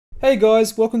Hey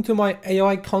guys, welcome to my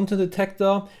AI content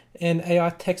detector and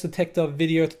AI text detector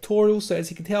video tutorial. So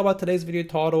as you can tell by today's video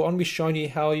title, I'm going to be showing you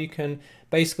how you can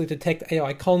basically detect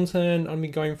AI content. I'm going to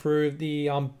be going through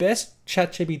the best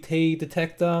ChatGPT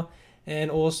detector and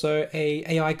also a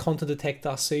AI content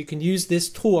detector. So you can use this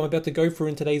tool I'm about to go through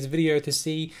in today's video to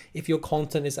see if your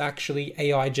content is actually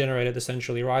AI generated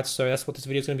essentially, right? So that's what this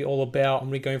video is going to be all about. I'm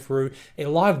going to be going through a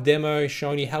live demo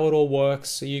showing you how it all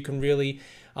works so you can really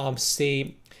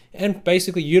see and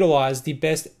basically utilize the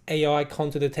best AI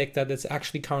content detector that's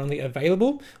actually currently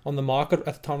available on the market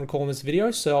at the time of recording this video.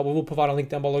 So we will provide a link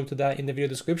down below to that in the video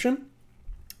description.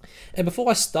 And before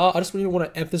I start, I just really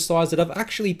want to emphasize that I've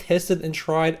actually tested and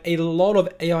tried a lot of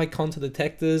AI content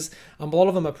detectors. A lot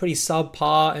of them are pretty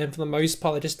subpar, and for the most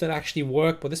part, they just don't actually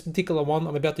work. But this particular one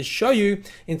I'm about to show you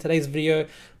in today's video,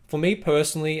 for me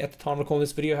personally, at the time of recording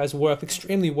this video, has worked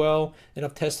extremely well, and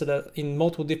I've tested it in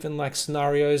multiple different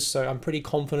scenarios. So I'm pretty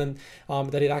confident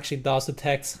that it actually does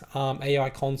detect AI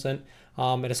content.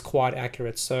 It is quite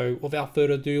accurate. So without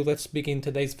further ado, let's begin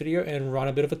today's video and run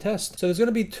a bit of a test. So there's going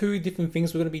to be two different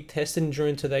things we're going to be testing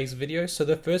during today's video. So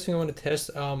the first thing I want to test,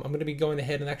 I'm going to be going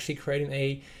ahead and actually creating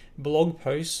a blog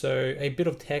post, so a bit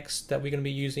of text that we're going to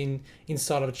be using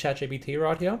inside of ChatGPT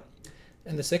right here.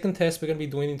 And the second test we're going to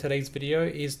be doing in today's video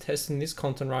is testing this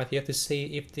content right here to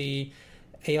see if the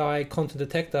AI content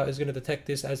detector is going to detect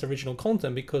this as original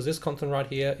content, because this content right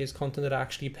here is content that I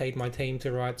actually paid my team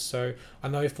to write. So I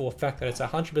know for a fact that it's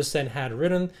 100%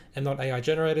 handwritten and not AI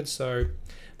generated. So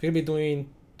we're going to be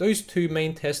doing those two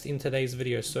main tests in today's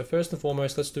video. So first and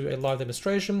foremost, let's do a live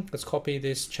demonstration. Let's copy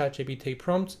this ChatGPT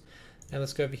prompt and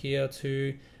let's go over here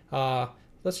to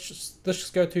let's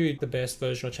just go to the best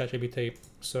version of ChatGPT.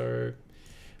 So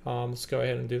let's go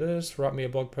ahead and do this. Write me a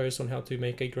blog post on how to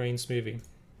make a green smoothie.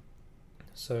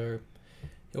 So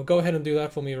it'll go ahead and do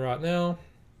that for me right now.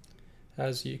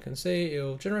 As you can see,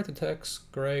 it'll generate the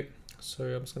text. Great. So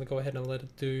I'm just going to go ahead and let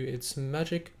it do its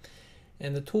magic.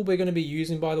 And the tool we're going to be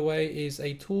using, by the way, is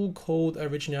a tool called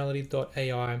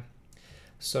originality.ai.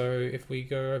 So if we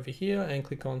go over here and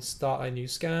click on start a new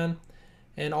scan,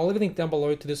 and I'll leave a link down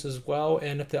below to this as well.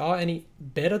 And if there are any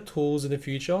better tools in the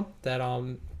future that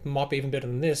might be even better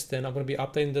than this, then I'm going to be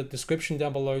updating the description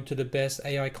down below to the best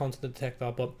AI content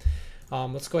detector. But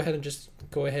let's go ahead and just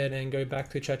go back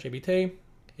to ChatGPT.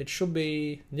 It should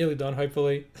be nearly done,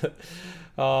 hopefully.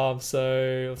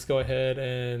 So let's go ahead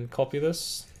and copy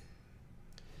this.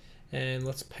 And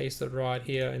let's paste it right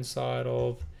here inside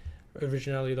of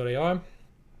originality.ai.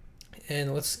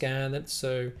 And let's scan it.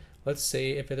 So let's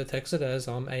see if it detects it as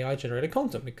AI generated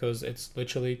content, because it's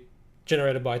literally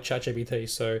generated by ChatGPT.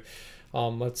 So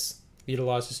let's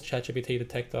utilize this ChatGPT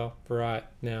detector right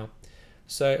now.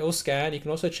 So it'll scan. You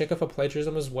can also check it for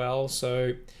plagiarism as well.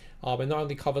 So it not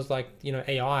only covers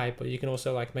AI, but you can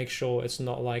also make sure it's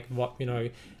not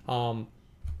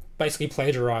basically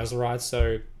plagiarized, right?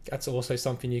 So that's also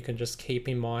something you can just keep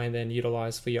in mind and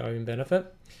utilize for your own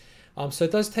benefit. So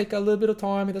it does take a little bit of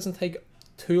time. It doesn't take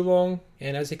too long,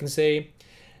 and as you can see,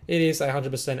 it is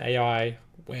 100% AI.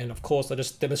 And of course, I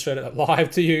just demonstrated it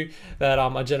live to you that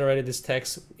I generated this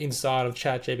text inside of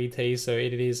ChatGPT, so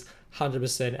it is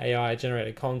 100% AI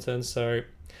generated content. So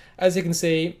as you can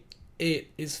see, it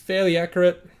is fairly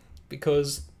accurate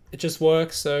because it just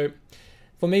works. So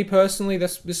for me personally,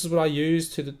 this is what I use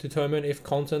to determine if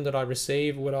content that I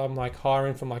receive when I'm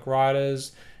hiring from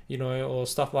writers, or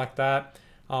stuff like that,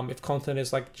 if content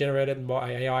is generated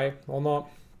by AI or not.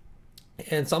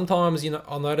 And sometimes,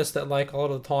 I'll notice that a lot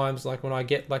of the times, when I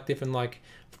get different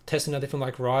testing out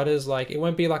different writers, it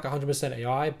won't be 100%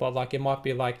 AI, but it might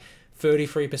be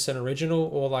 33% original,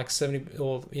 or 70,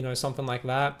 or something like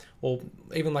that, or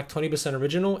even 20%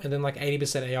 original and then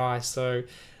 80% AI. So you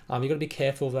got to be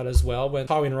careful of that as well when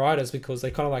hiring writers, because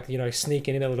they kind of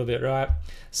sneaking in a little bit, right?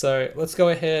 So let's go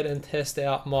ahead and test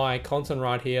out my content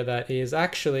right here that is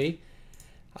actually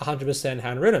 100%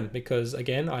 handwritten, because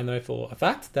again, I know for a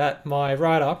fact that my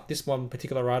writer, this one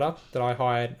particular writer that I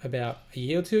hired about a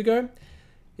year or two ago,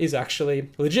 is actually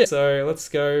legit. So let's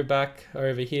go back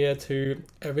over here to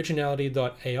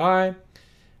originality.ai.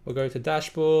 We'll go to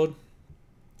dashboard,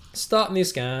 start new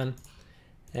scan,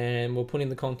 and we'll put in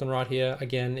the content right here.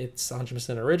 Again, it's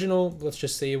 100% original. Let's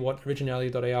just see what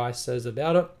originality.ai says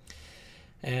about it,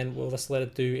 and we'll just let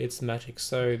it do its magic.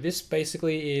 So this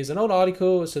basically is an old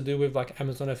article. It's to do with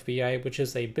Amazon FBA, which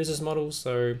is a business model.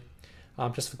 So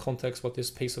just for context, what this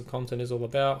piece of content is all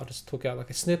about, I just took out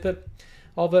a snippet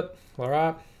of it. All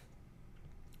right.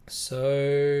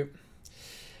 So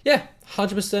yeah,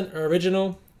 100%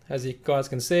 original, as you guys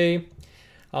can see.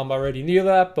 I already knew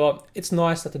that, but it's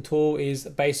nice that the tool is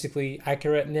basically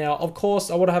accurate. Now, of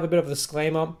course, I want to have a bit of a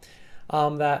disclaimer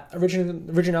that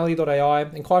originality.ai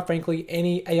and quite frankly,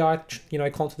 any AI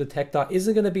content detector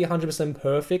isn't going to be 100%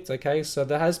 perfect. Okay, so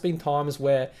there has been times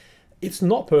where it's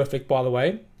not perfect, by the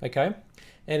way. Okay,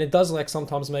 and it does like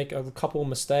sometimes make a couple of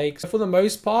mistakes. For the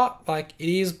most part, like it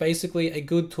is basically a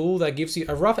good tool that gives you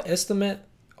a rough estimate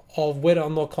of whether or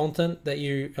not content that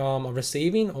you are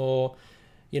receiving or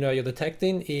you're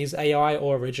detecting is AI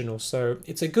or original. So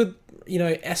it's a good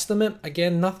estimate.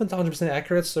 Again, nothing's 100%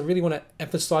 accurate, so I really want to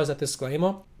emphasize that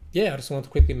disclaimer. Yeah, I just wanted to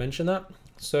quickly mention that.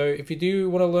 So if you do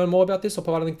want to learn more about this, I'll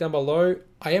provide a link down below.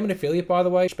 I am an affiliate, by the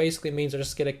way, which basically means I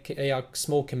just get a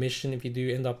small commission if you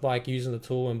do end up like using the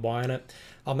tool and buying it.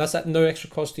 That's at no extra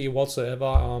cost to you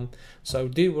whatsoever. So I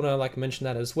do want to like mention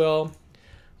that as well.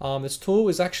 This tool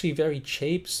is actually very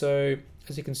cheap. So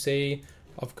as you can see,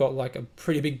 I've got like a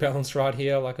pretty big balance right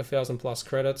here, like 1,000+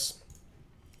 credits.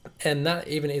 And that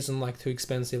even isn't like too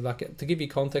expensive. Like to give you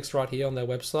context right here on their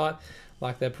website,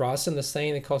 like their pricing, they're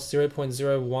saying it costs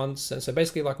 0.01 cents. So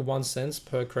basically like 1 cent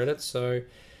per credit. So,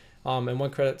 and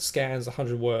 1 credit scans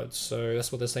 100 words. So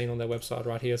that's what they're saying on their website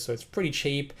right here. So it's pretty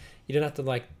cheap. You don't have to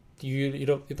like, you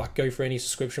don't like go for any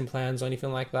subscription plans or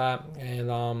anything like that.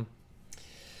 And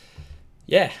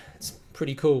yeah, it's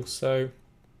pretty cool. So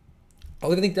I'll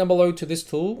leave a link down below to this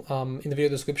tool in the video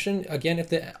description. Again, if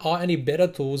there are any better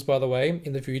tools, by the way,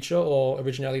 in the future, or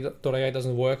originality.ai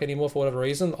doesn't work anymore for whatever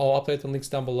reason, I'll update the links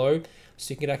down below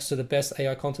so you can get access to the best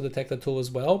AI content detector tool as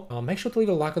well. Make sure to leave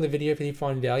a like on the video if you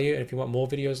find value and if you want more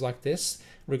videos like this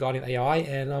regarding AI,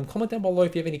 and comment down below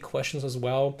if you have any questions as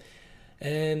well.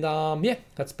 And yeah,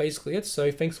 that's basically it.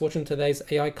 So thanks for watching today's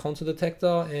AI content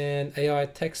detector and AI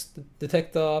text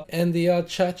detector and the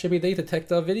ChatGPT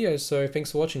detector videos. So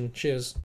thanks for watching. Cheers.